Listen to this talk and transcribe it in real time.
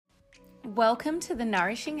Welcome to the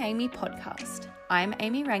Nourishing Amy podcast. I'm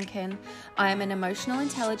Amy Rankin. I am an emotional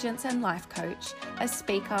intelligence and life coach, a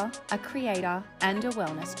speaker, a creator, and a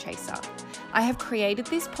wellness chaser. I have created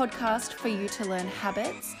this podcast for you to learn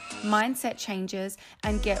habits, mindset changes,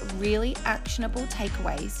 and get really actionable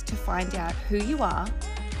takeaways to find out who you are,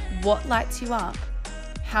 what lights you up,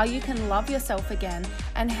 how you can love yourself again,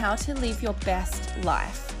 and how to live your best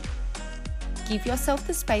life. Give yourself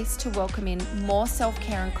the space to welcome in more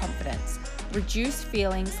self-care and confidence. Reduce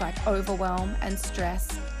feelings like overwhelm and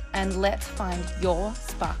stress, and let's find your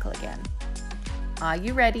sparkle again. Are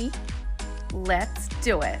you ready? Let's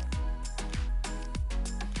do it.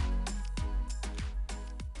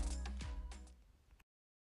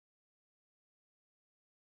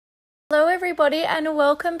 Hello everybody, and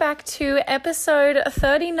welcome back to episode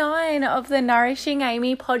 39 of the Nourishing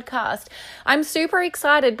Amy podcast. I'm super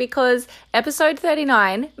excited because episode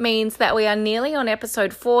 39 means that we are nearly on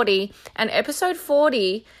episode 40, and episode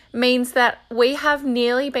 40 means that we have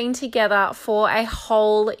nearly been together for a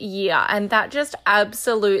whole year, and that just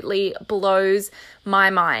absolutely blows my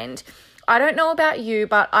mind. I don't know about you,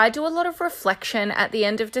 but I do a lot of reflection at the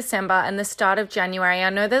end of December and the start of January. I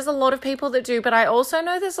know there's a lot of people that do, but I also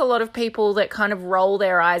know there's a lot of people that kind of roll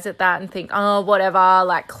their eyes at that and think, oh, whatever,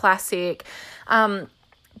 like classic.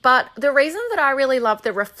 But the reason that I really love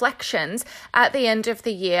the reflections at the end of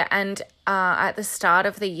the year and at the start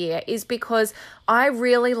of the year is because I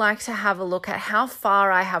really like to have a look at how far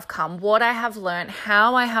I have come, what I have learned,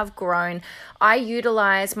 how I have grown. I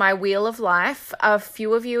utilize my wheel of life. A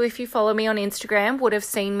few of you, if you follow me on Instagram, would have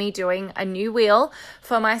seen me doing a new wheel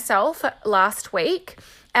for myself last week.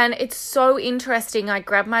 And it's so interesting. I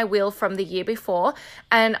grab my wheel from the year before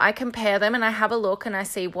and I compare them and I have a look and I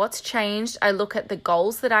see what's changed. I look at the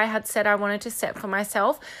goals that I had said I wanted to set for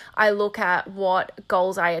myself. I look at what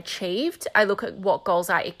goals I achieved. I look at what goals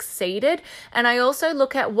I exceeded. And I also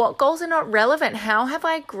look at what goals are not relevant. How have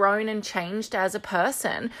I grown and changed as a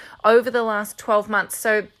person over the last 12 months?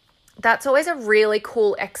 So that's always a really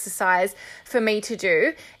cool exercise for me to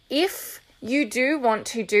do. If you do want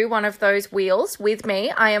to do one of those wheels with me,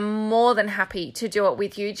 I am more than happy to do it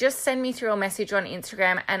with you. Just send me through a message on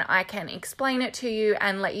Instagram and I can explain it to you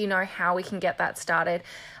and let you know how we can get that started.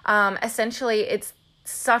 Essentially, it's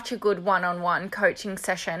such a good one-on-one coaching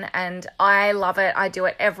session and I love it. I do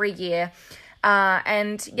it every year.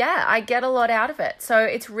 And yeah, I get a lot out of it. So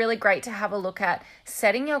it's really great to have a look at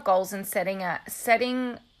setting your goals and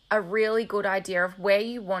setting a really good idea of where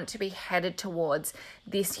you want to be headed towards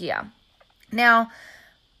this year. Now,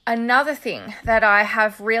 another thing that I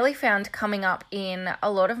have really found coming up in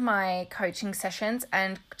a lot of my coaching sessions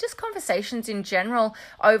and just conversations in general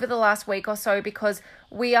over the last week or so, because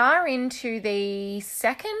we are into the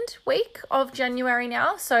second week of January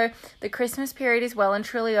now. So the Christmas period is well and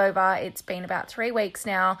truly over. It's been about 3 weeks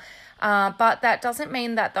now. But that doesn't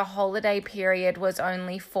mean that the holiday period was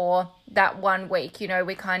only for that 1 week. You know,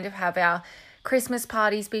 we kind of have our Christmas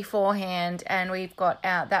parties beforehand, and we've got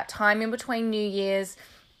that time in between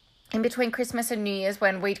Christmas and New Year's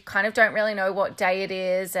when we kind of don't really know what day it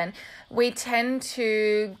is, and we tend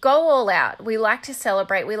to go all out. We like to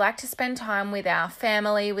celebrate. We like to spend time with our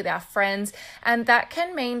family, with our friends, and that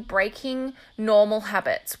can mean breaking normal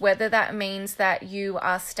habits, whether that means that you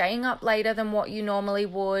are staying up later than what you normally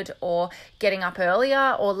would, or getting up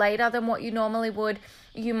earlier or later than what you normally would.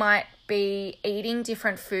 You might be eating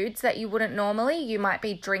different foods that you wouldn't normally. You might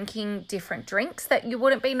be drinking different drinks that you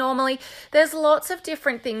wouldn't be normally. There's lots of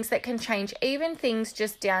different things that can change. Even things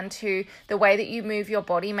just down to the way that you move your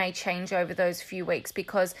body may change over those few weeks,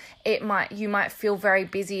 because you might feel very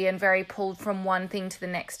busy and very pulled from one thing to the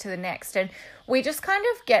next. And we just kind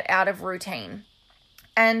of get out of routine.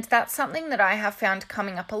 And that's something that I have found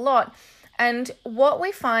coming up a lot. And what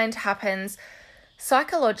we find happens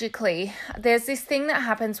psychologically, there's this thing that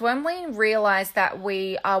happens when we realize that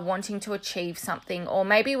we are wanting to achieve something, or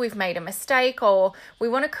maybe we've made a mistake, or we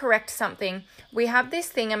want to correct something. We have this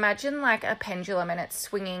thing, imagine like a pendulum and it's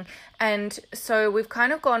swinging. And so we've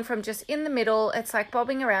kind of gone from just in the middle, it's like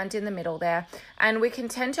bobbing around in the middle there. And we can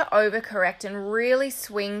tend to overcorrect and really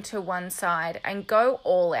swing to one side and go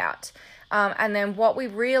all out. And then what we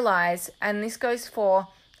realize, and this goes for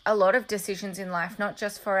a lot of decisions in life, not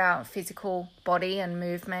just for our physical body and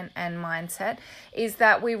movement and mindset, is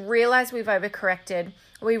that we realize we've overcorrected.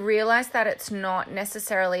 We realize that it's not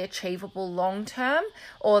necessarily achievable long term,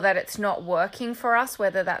 or that it's not working for us,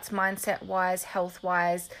 whether that's mindset wise, health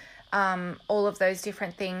wise, all of those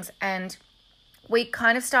different things. And we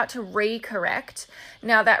kind of start to recorrect.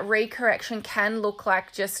 Now that recorrection can look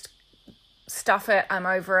like just stuff it, I'm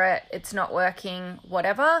over it, it's not working,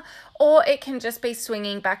 whatever. Or it can just be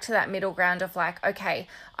swinging back to that middle ground of like, okay,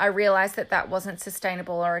 I realized that wasn't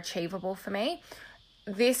sustainable or achievable for me.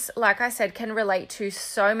 This, like I said, can relate to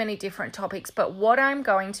so many different topics, but what I'm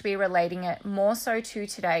going to be relating it more so to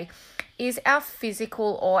today is our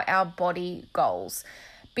physical or our body goals.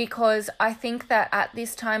 Because I think that at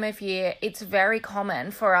this time of year, it's very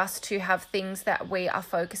common for us to have things that we are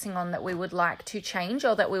focusing on that we would like to change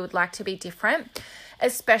or that we would like to be different,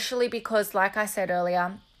 especially because, like I said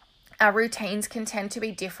earlier, our routines can tend to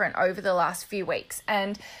be different over the last few weeks.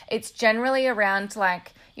 And it's generally around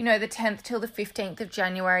like, the 10th till the 15th of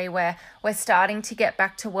January where we're starting to get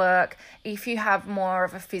back to work. If you have more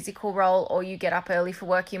of a physical role or you get up early for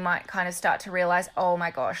work, you might kind of start to realize, oh my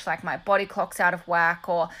gosh, like my body clock's out of whack,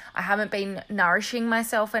 or I haven't been nourishing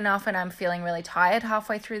myself enough and I'm feeling really tired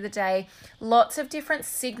halfway through the day. Lots of different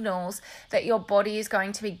signals that your body is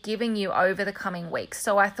going to be giving you over the coming weeks.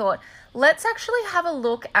 So I thought, let's actually have a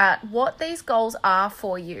look at what these goals are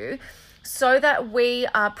for you, so that we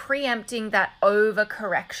are preempting that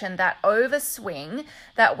overcorrection, that overswing,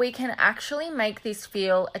 that we can actually make this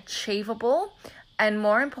feel achievable and,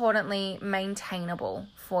 more importantly, maintainable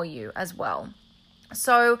for you as well.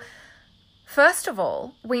 So first of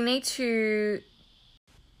all, we need to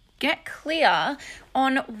get clear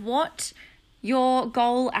on what your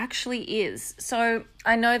goal actually is. So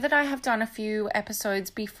I know that I have done a few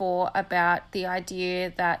episodes before about the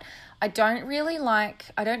idea that I don't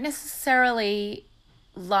necessarily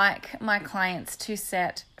like my clients to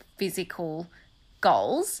set physical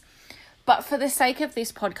goals, but for the sake of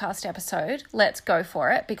this podcast episode, let's go for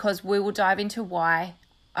it, because we will dive into why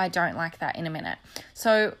I don't like that in a minute.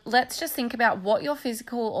 So let's just think about what your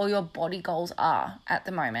physical or your body goals are at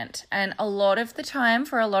the moment. And a lot of the time,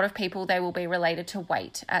 for a lot of people, they will be related to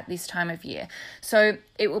weight at this time of year. So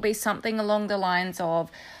it will be something along the lines of,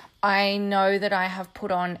 I know that I have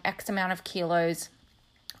put on X amount of kilos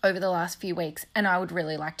over the last few weeks and I would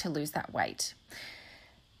really like to lose that weight.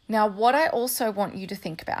 Now, what I also want you to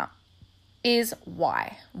think about is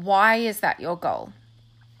why. Why is that your goal?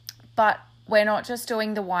 But we're not just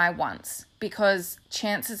doing the why once, because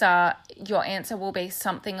chances are your answer will be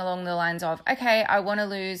something along the lines of, okay, I want to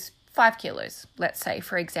lose 5 kilos, let's say,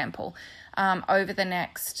 for example, over the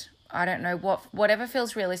next, I don't know, whatever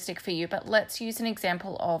feels realistic for you, but let's use an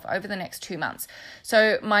example of over the next 2 months.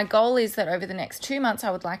 So my goal is that over the next 2 months,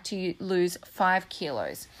 I would like to lose 5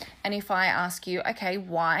 kilos. And if I ask you, okay,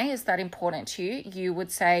 why is that important to you? You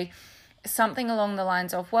would say something along the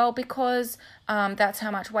lines of, well, because that's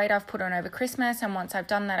how much weight I've put on over Christmas, and once I've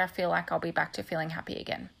done that, I feel like I'll be back to feeling happy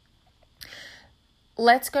again.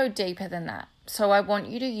 Let's go deeper than that. So I want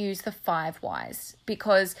you to use the 5 whys,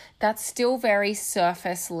 because that's still very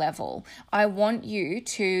surface level. I want you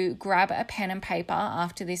to grab a pen and paper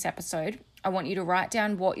after this episode. I want you to write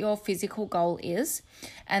down what your physical goal is,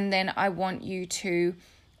 and then I want you to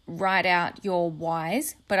write out your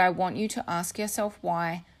whys, but I want you to ask yourself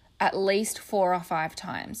why at least 4 or 5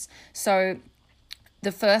 times. So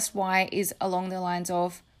the first why is along the lines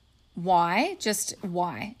of, why? Just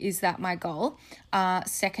why is that my goal?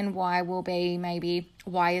 Second why will be maybe,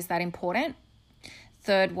 why is that important?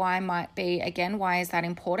 Third why might be, again, why is that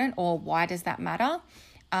important, or why does that matter?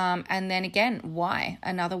 And then again, why,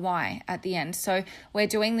 another why at the end. So we're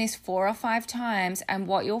doing this 4 or 5 times, and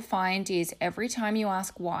what you'll find is every time you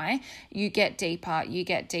ask why, you get deeper, you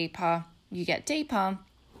get deeper, you get deeper.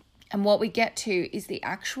 And what we get to is the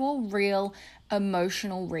actual real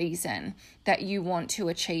emotional reason that you want to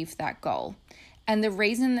achieve that goal. And the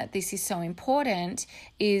reason that this is so important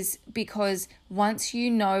is because once you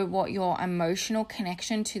know what your emotional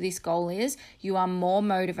connection to this goal is, you are more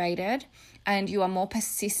motivated and you are more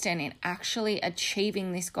persistent in actually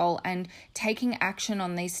achieving this goal and taking action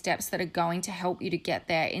on these steps that are going to help you to get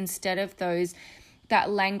there, instead of that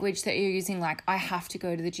language that you're using, like, I have to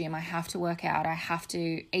go to the gym, I have to work out, I have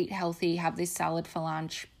to eat healthy, have this salad for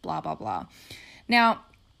lunch, blah, blah, blah. Now,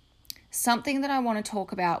 something that I want to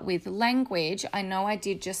talk about with language, I know I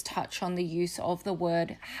did just touch on the use of the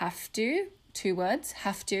word have to, 2 words,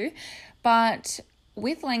 have to, but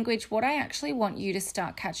with language, what I actually want you to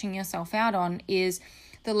start catching yourself out on is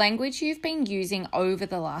the language you've been using over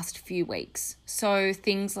the last few weeks. So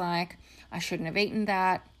things like, I shouldn't have eaten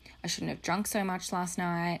that, I shouldn't have drunk so much last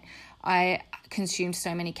night, I consumed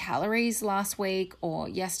so many calories last week or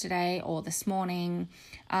yesterday or this morning,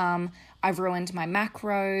 I've ruined my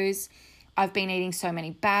macros, I've been eating so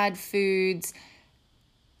many bad foods.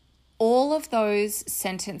 All of those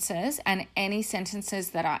sentences, and any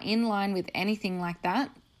sentences that are in line with anything like that,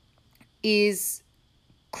 is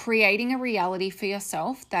creating a reality for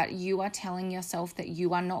yourself that you are telling yourself that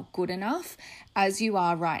you are not good enough as you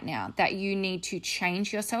are right now, that you need to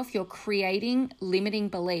change yourself. You're creating limiting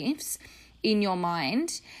beliefs in your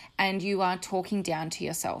mind and you are talking down to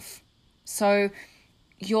yourself. So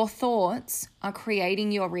your thoughts are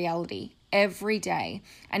creating your reality every day.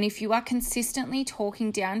 And if you are consistently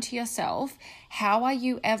talking down to yourself, how are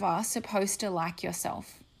you ever supposed to like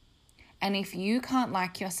yourself? And if you can't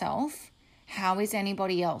like yourself, how is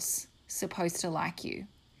anybody else supposed to like you?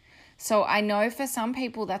 So I know for some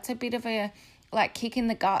people that's a bit of a kick in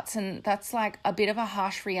the guts, and that's like a bit of a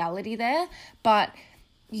harsh reality there, but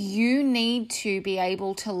you need to be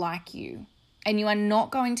able to like you. And you are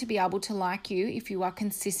not going to be able to like you if you are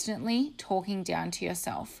consistently talking down to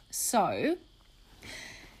yourself. So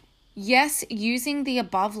yes, using the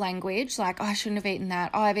above language, like, oh, I shouldn't have eaten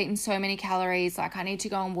that. Oh, I've eaten so many calories. Like, I need to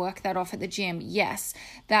go and work that off at the gym. Yes,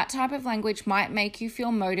 that type of language might make you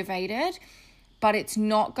feel motivated, but it's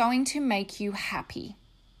not going to make you happy.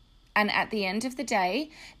 And at the end of the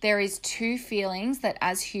day, there is two feelings that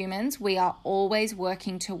as humans, we are always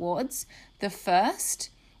working towards. The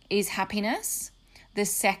first is happiness. The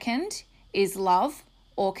second is love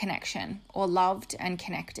or connection, or loved and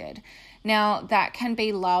connected. Now, that can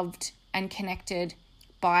be loved and connected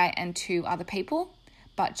by and to other people,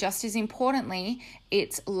 but just as importantly,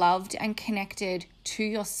 it's loved and connected to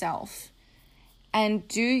yourself. And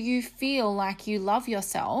do you feel like you love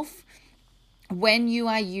yourself when you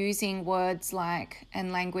are using words like,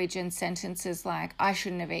 and language and sentences like, I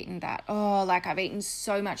shouldn't have eaten that. Oh, like I've eaten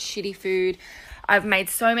so much shitty food. I've made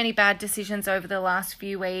so many bad decisions over the last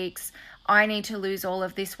few weeks. I need to lose all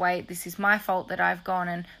of this weight. This is my fault that I've gone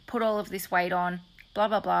and put all of this weight on, blah,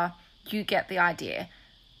 blah, blah. You get the idea.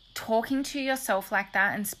 Talking to yourself like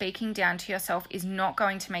that and speaking down to yourself is not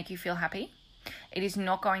going to make you feel happy. It is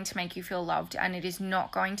not going to make you feel loved, and it is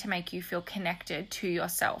not going to make you feel connected to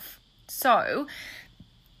yourself. So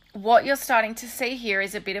what you're starting to see here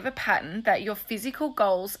is a bit of a pattern that your physical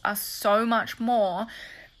goals are so much more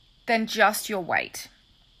than just your weight.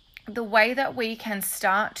 The way that we can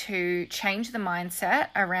start to change the mindset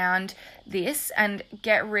around this and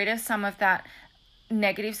get rid of some of that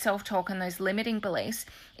negative self-talk and those limiting beliefs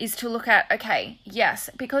is to look at, okay, yes,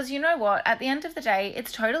 because you know what, at the end of the day,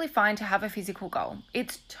 it's totally fine to have a physical goal.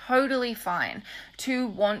 It's totally fine to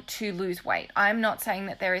want to lose weight. I'm not saying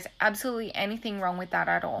that there is absolutely anything wrong with that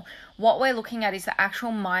at all. What we're looking at is the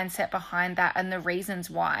actual mindset behind that and the reasons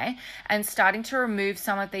why, and starting to remove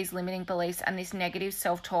some of these limiting beliefs and this negative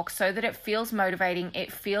self-talk so that it feels motivating,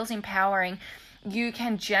 it feels empowering. You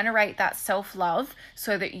can generate that self-love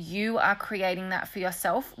so that you are creating that for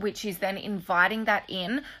yourself, which is then inviting that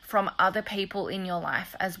in from other people in your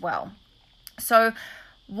life as well. So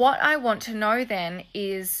what I want to know then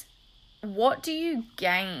is, what do you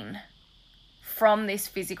gain from this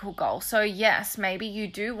physical goal? So yes, maybe you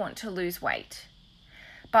do want to lose weight,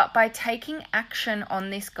 but by taking action on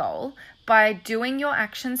this goal, by doing your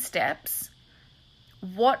action steps,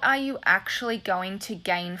 what are you actually going to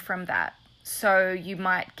gain from that? So you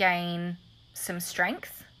might gain some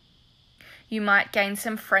strength. You might gain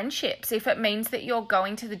some friendships. If it means that you're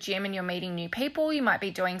going to the gym and you're meeting new people, you might be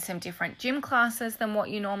doing some different gym classes than what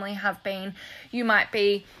you normally have been. You might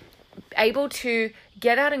be able to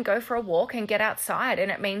get out and go for a walk and get outside,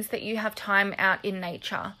 and it means that you have time out in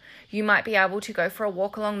nature. You might be able to go for a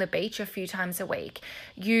walk along the beach a few times a week.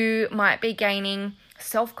 You might be gaining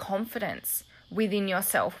self-confidence within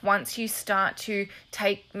yourself once you start to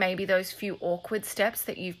take maybe those few awkward steps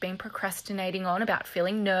that you've been procrastinating on, about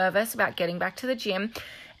feeling nervous about getting back to the gym.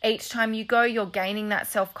 Each time you go, you're gaining that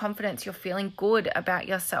self-confidence. You're feeling good about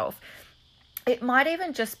yourself. It might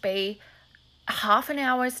even just be half an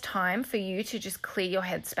hour's time for you to just clear your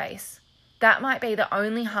headspace. That might be the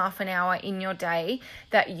only half an hour in your day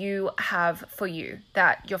that you have for you,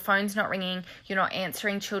 that your phone's not ringing, you're not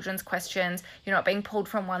answering children's questions, you're not being pulled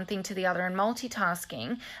from one thing to the other and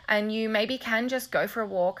multitasking, and you maybe can just go for a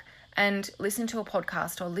walk and listen to a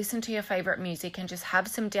podcast or listen to your favorite music and just have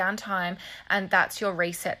some downtime, and that's your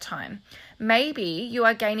reset time. Maybe you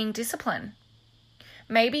are gaining discipline.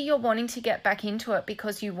 Maybe you're wanting to get back into it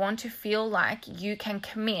because you want to feel like you can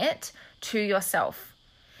commit to yourself.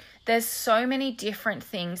 There's so many different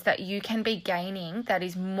things that you can be gaining that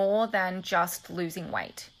is more than just losing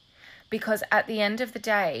weight. Because at the end of the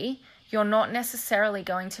day, you're not necessarily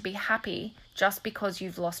going to be happy just because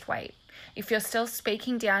you've lost weight. If you're still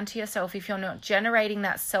speaking down to yourself, if you're not generating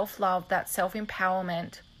that self-love, that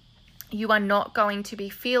self-empowerment, you are not going to be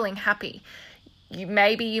feeling happy.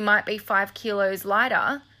 Maybe you might be 5 kilos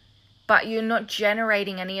lighter, but you're not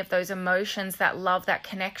generating any of those emotions, that love, that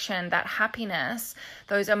connection, that happiness,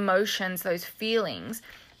 those emotions, those feelings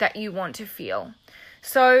that you want to feel.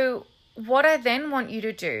 So what I then want you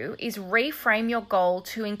to do is reframe your goal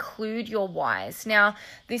to include your whys. Now,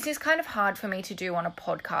 this is kind of hard for me to do on a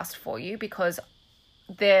podcast for you because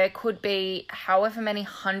there could be however many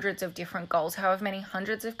hundreds of different goals, however many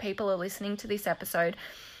hundreds of people are listening to this episode.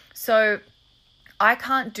 So I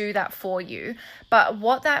can't do that for you. But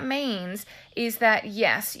what that means is that,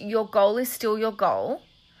 yes, your goal is still your goal,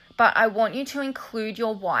 but I want you to include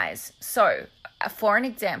your whys. So for an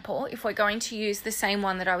example, if we're going to use the same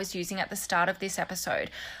one that I was using at the start of this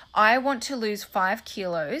episode, I want to lose 5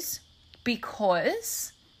 kilos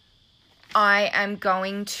because I am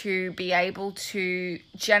going to be able to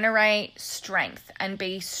generate strength and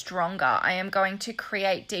be stronger. I am going to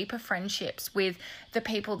create deeper friendships with the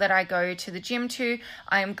people that I go to the gym to.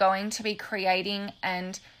 I am going to be creating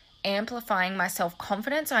and amplifying my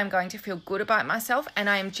self-confidence. I'm going to feel good about myself, and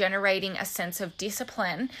I am generating a sense of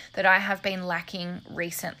discipline that I have been lacking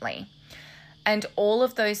recently. And all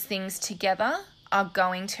of those things together are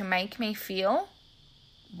going to make me feel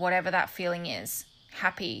whatever that feeling is.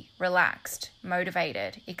 Happy, relaxed,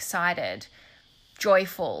 motivated, excited,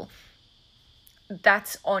 joyful.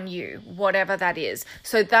 That's on you, whatever that is.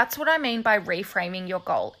 So that's what I mean by reframing your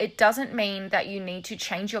goal. It doesn't mean that you need to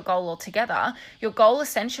change your goal altogether. Your goal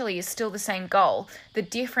essentially is still the same goal. The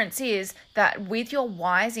difference is that with your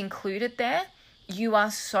whys included there, you are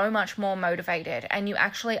so much more motivated and you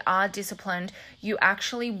actually are disciplined. You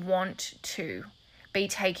actually want to be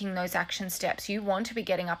taking those action steps. You want to be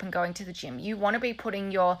getting up and going to the gym. You want to be putting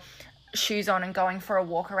your shoes on and going for a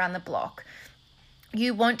walk around the block.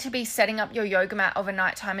 You want to be setting up your yoga mat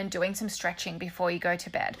overnight time and doing some stretching before you go to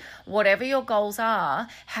bed. Whatever your goals are,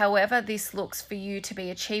 however this looks for you to be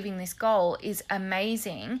achieving this goal is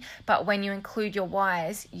amazing. But when you include your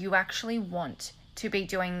whys, you actually want to be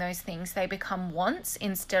doing those things. They become wants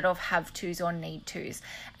instead of have tos or need tos.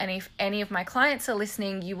 And if any of my clients are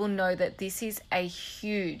listening, you will know that this is a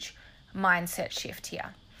huge mindset shift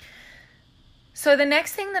here. So the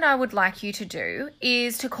next thing that I would like you to do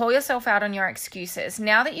is to call yourself out on your excuses.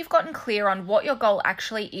 Now that you've gotten clear on what your goal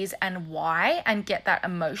actually is and why, and get that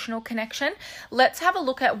emotional connection, let's have a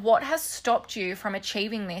look at what has stopped you from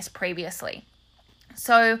achieving this previously.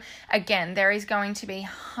 So again, there is going to be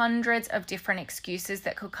hundreds of different excuses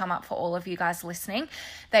that could come up for all of you guys listening.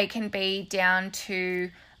 They can be down to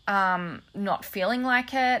not feeling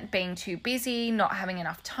like it, being too busy, not having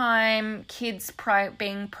enough time, kids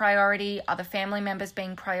being priority, other family members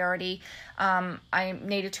being priority. I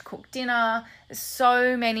needed to cook dinner.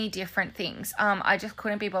 So many different things. I just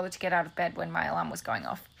couldn't be bothered to get out of bed when my alarm was going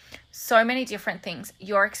off. So many different things.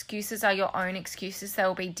 Your excuses are your own excuses. They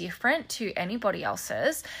will be different to anybody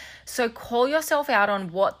else's. So call yourself out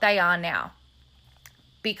on what they are now,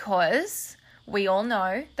 because we all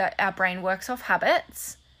know that our brain works off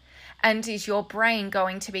habits. And is your brain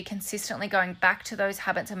going to be consistently going back to those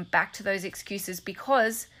habits and back to those excuses?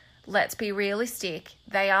 Because let's be realistic,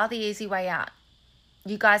 they are the easy way out.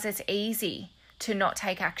 You guys, it's easy to not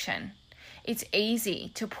take action. It's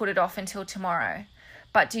easy to put it off until tomorrow.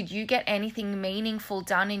 But did you get anything meaningful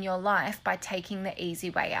done in your life by taking the easy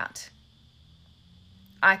way out?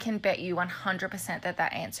 I can bet you 100% that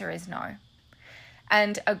that answer is no.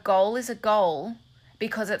 And a goal is a goal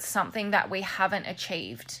because it's something that we haven't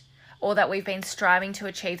achieved, or that we've been striving to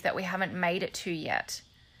achieve that we haven't made it to yet.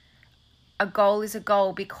 A goal is a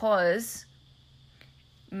goal because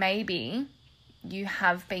maybe you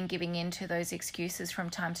have been giving in to those excuses from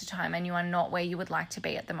time to time and you are not where you would like to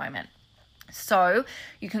be at the moment. So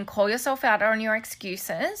you can call yourself out on your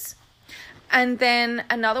excuses. And then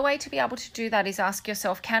another way to be able to do that is ask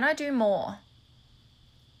yourself, can I do more?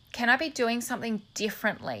 Can I be doing something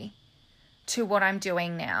differently to what I'm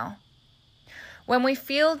doing now? When we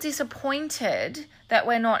feel disappointed that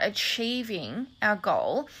we're not achieving our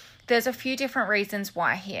goal, there's a few different reasons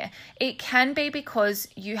why here. It can be because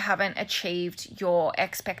you haven't achieved your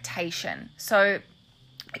expectation. So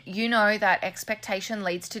you know that expectation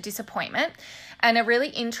leads to disappointment. And a really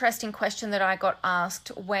interesting question that I got asked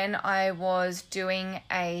when I was doing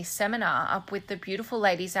a seminar up with the beautiful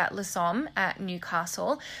ladies at Les Hommes at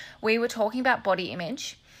Newcastle, we were talking about body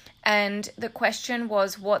image. And the question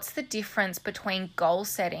was, what's the difference between goal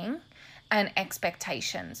setting and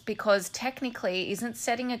expectations? Because technically, isn't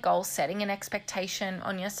setting a goal setting an expectation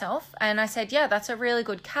on yourself? And I said, yeah, that's a really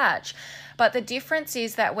good catch. But the difference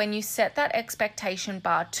is that when you set that expectation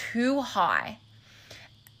bar too high,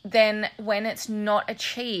 then when it's not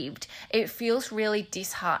achieved, it feels really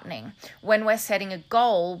disheartening. When we're setting a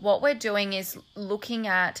goal, what we're doing is looking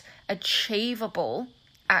at achievable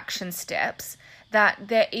action steps, that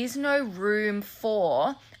there is no room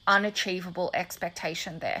for unachievable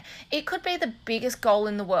expectation there. It could be the biggest goal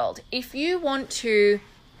in the world. If you want to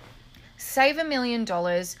save $1 million,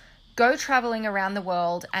 go traveling around the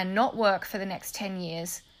world and not work for the next 10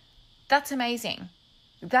 years, that's amazing.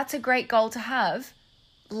 That's a great goal to have.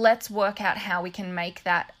 Let's work out how we can make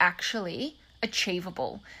that actually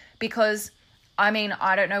achievable. Because, I mean,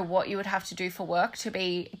 I don't know what you would have to do for work to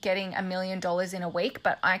be getting $1 million in a week,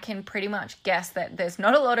 but I can pretty much guess that there's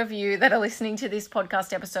not a lot of you that are listening to this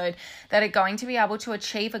podcast episode that are going to be able to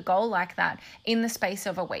achieve a goal like that in the space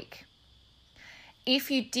of a week.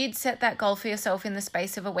 If you did set that goal for yourself in the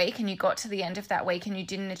space of a week and you got to the end of that week and you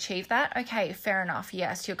didn't achieve that, okay, fair enough.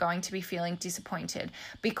 Yes, you're going to be feeling disappointed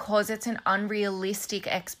because it's an unrealistic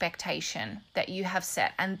expectation that you have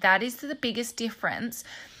set. And that is the biggest difference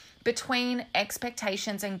between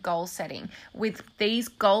expectations and goal setting. With these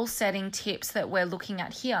goal setting tips that we're looking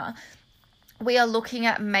at here, we are looking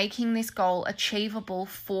at making this goal achievable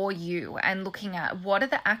for you and looking at what are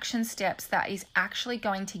the action steps that is actually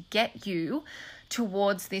going to get you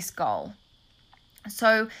towards this goal.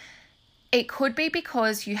 So it could be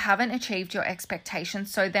because you haven't achieved your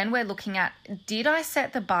expectations. So then we're looking at, did I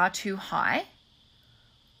set the bar too high,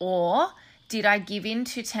 or did I give in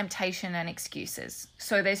to temptation and excuses?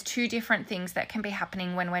 So there's two different things that can be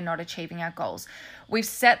happening when we're not achieving our goals. We've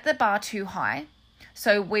set the bar too high.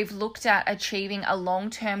 So we've looked at achieving a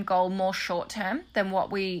long-term goal more short-term than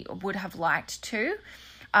what we would have liked to.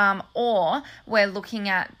 Or we're looking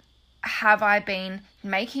at, have I been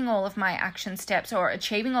making all of my action steps or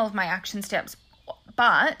achieving all of my action steps,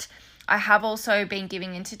 but I have also been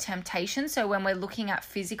giving into temptation. So when we're looking at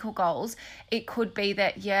physical goals, it could be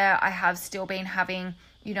that, yeah, I have still been having,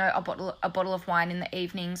 a bottle of wine in the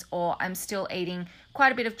evenings, or I'm still eating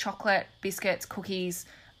quite a bit of chocolate, biscuits, cookies,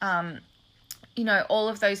 all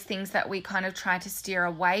of those things that we kind of try to steer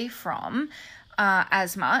away from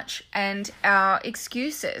as much, and our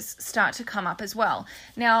excuses start to come up as well.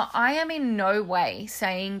 Now, I am in no way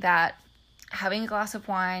saying that having a glass of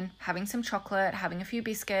wine, having some chocolate, having a few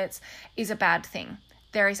biscuits is a bad thing.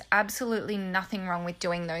 There is absolutely nothing wrong with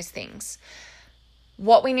doing those things.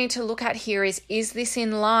 What we need to look at here is this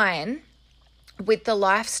in line with the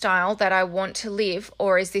lifestyle that I want to live,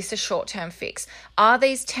 or is this a short-term fix? Are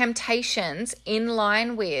these temptations in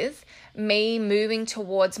line with me moving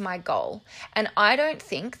towards my goal? And I don't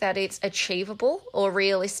think that it's achievable or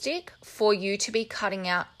realistic for you to be cutting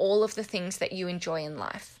out all of the things that you enjoy in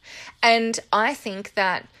life. And I think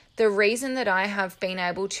that the reason that I have been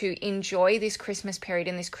able to enjoy this Christmas period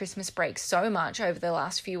and this Christmas break so much over the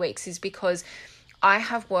last few weeks is because I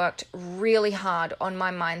have worked really hard on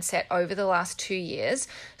my mindset over the last 2 years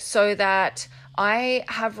so that I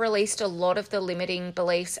have released a lot of the limiting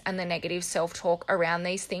beliefs and the negative self-talk around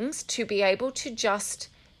these things to be able to just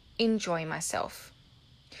enjoy myself.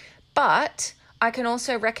 But I can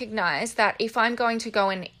also recognize that if I'm going to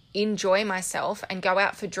go and enjoy myself and go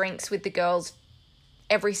out for drinks with the girls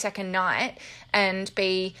every second night and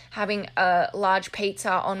be having a large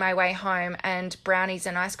pizza on my way home and brownies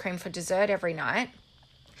and ice cream for dessert every night,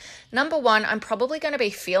 number one, I'm probably going to be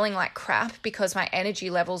feeling like crap because my energy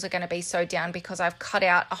levels are going to be so down because I've cut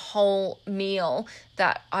out a whole meal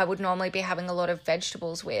that I would normally be having a lot of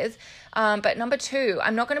vegetables with. But number two,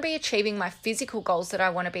 I'm not going to be achieving my physical goals that I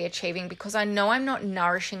want to be achieving because I know I'm not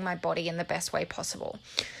nourishing my body in the best way possible.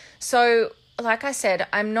 So like I said,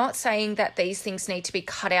 I'm not saying that these things need to be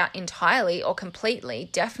cut out entirely or completely,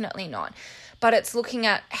 definitely not. But it's looking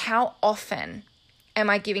at how often am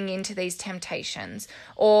I giving into these temptations,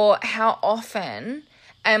 or how often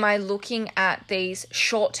am I looking at these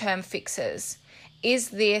short-term fixes? Is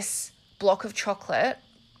this block of chocolate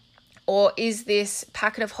or is this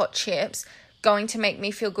packet of hot chips going to make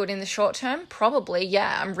me feel good in the short term? Probably,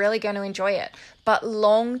 yeah, I'm really going to enjoy it. But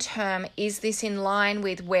long term, is this in line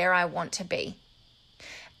with where I want to be?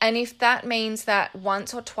 And if that means that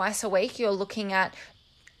once or twice a week you're looking at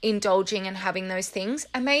indulging and having those things,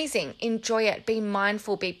 amazing. Enjoy it. Be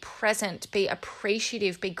mindful, be present, be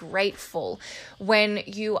appreciative, be grateful when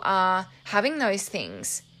you are having those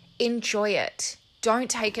things. Enjoy it. Don't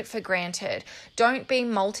take it for granted. Don't be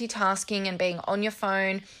multitasking and being on your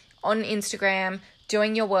phone, on Instagram,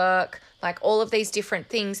 doing your work, like all of these different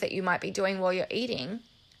things that you might be doing while you're eating.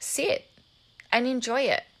 Sit and enjoy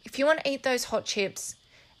it. If you want to eat those hot chips,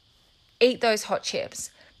 eat those hot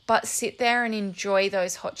chips. but sit there and enjoy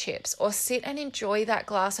those hot chips, or sit and enjoy that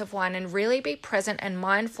glass of wine and really be present and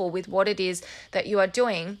mindful with what it is that you are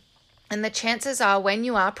doing. And the chances are, when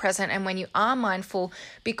you are present and when you are mindful,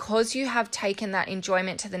 because you have taken that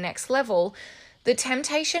enjoyment to the next level, the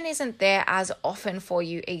temptation isn't there as often for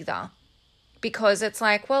you either. Because it's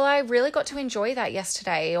like, well, I really got to enjoy that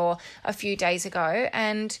yesterday or a few days ago,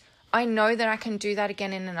 and I know that I can do that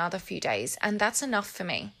again in another few days, and that's enough for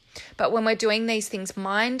me. But when we're doing these things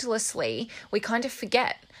mindlessly, we kind of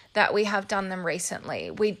forget that we have done them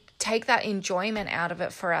recently. We take that enjoyment out of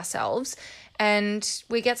it for ourselves and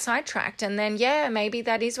we get sidetracked. And then, maybe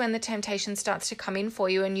that is when the temptation starts to come in for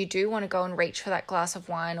you and you do want to go and reach for that glass of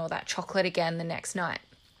wine or that chocolate again the next night.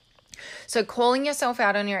 So calling yourself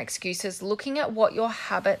out on your excuses, looking at what your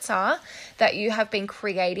habits are that you have been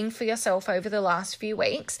creating for yourself over the last few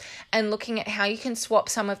weeks, and looking at how you can swap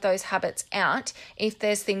some of those habits out if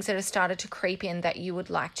there's things that have started to creep in that you would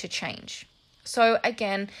like to change. So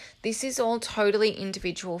again, this is all totally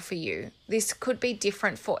individual for you. This could be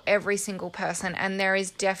different for every single person, and there is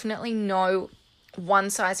definitely no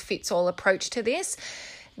one-size-fits-all approach to this.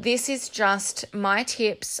 This is just my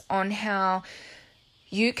tips on how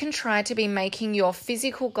you can try to be making your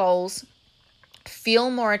physical goals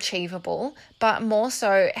feel more achievable, but more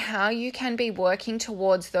so how you can be working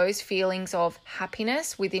towards those feelings of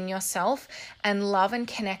happiness within yourself and love and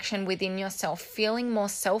connection within yourself, feeling more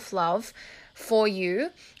self-love for you,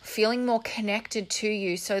 feeling more connected to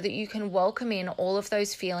you, so that you can welcome in all of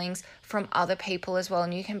those feelings from other people as well.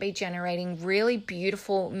 And you can be generating really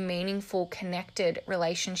beautiful, meaningful, connected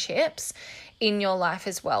relationships in your life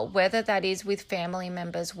as well, whether that is with family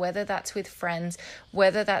members, whether that's with friends,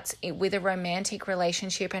 whether that's with a romantic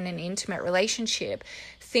relationship and an intimate relationship.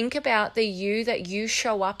 Think about the you that you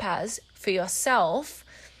show up as for yourself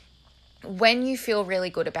when you feel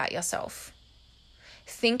really good about yourself.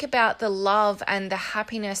 Think about the love and the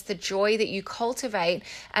happiness, the joy that you cultivate,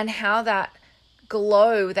 and how that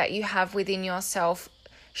glow that you have within yourself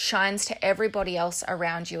shines to everybody else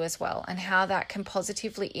around you as well, and how that can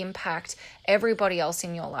positively impact everybody else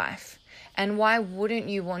in your life. And why wouldn't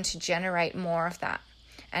you want to generate more of that?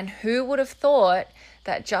 And who would have thought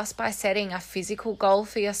that just by setting a physical goal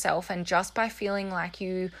for yourself and just by feeling like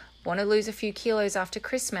you want to lose a few kilos after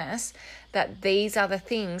Christmas, that these are the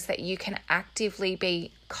things that you can actively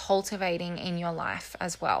be cultivating in your life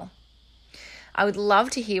as well. I would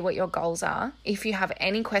love to hear what your goals are. If you have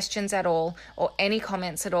any questions at all or any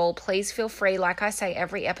comments at all, please feel free, like I say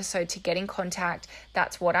every episode, to get in contact.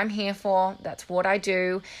 That's what I'm here for. That's what I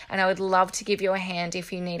do. And I would love to give you a hand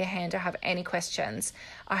if you need a hand or have any questions.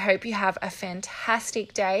 I hope you have a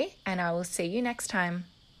fantastic day, and I will see you next time.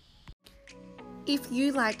 If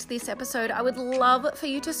you liked this episode, I would love for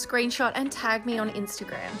you to screenshot and tag me on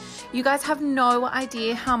Instagram. You guys have no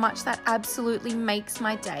idea how much that absolutely makes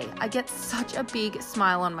my day. I get such a big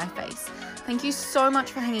smile on my face. Thank you so much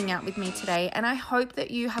for hanging out with me today, and I hope that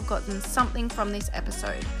you have gotten something from this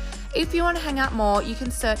episode. If you want to hang out more, you can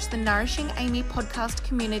search the Nourishing Amy podcast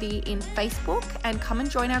community in Facebook and come and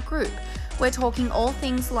join our group. We're talking all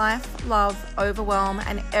things life, love, overwhelm,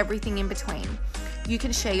 and everything in between. You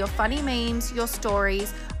can share your funny memes, your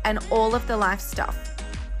stories, and all of the life stuff.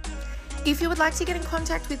 If you would like to get in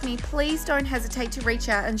contact with me, please don't hesitate to reach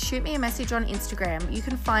out and shoot me a message on Instagram. You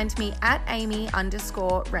can find me at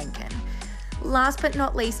Amy_Rankin. Last but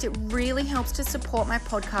not least, it really helps to support my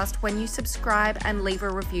podcast when you subscribe and leave a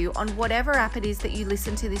review on whatever app it is that you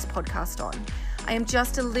listen to this podcast on. I am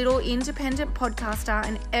just a little independent podcaster,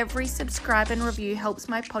 and every subscribe and review helps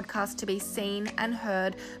my podcast to be seen and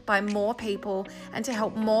heard by more people and to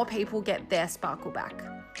help more people get their sparkle back.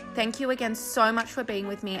 Thank you again so much for being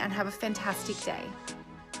with me, and have a fantastic day.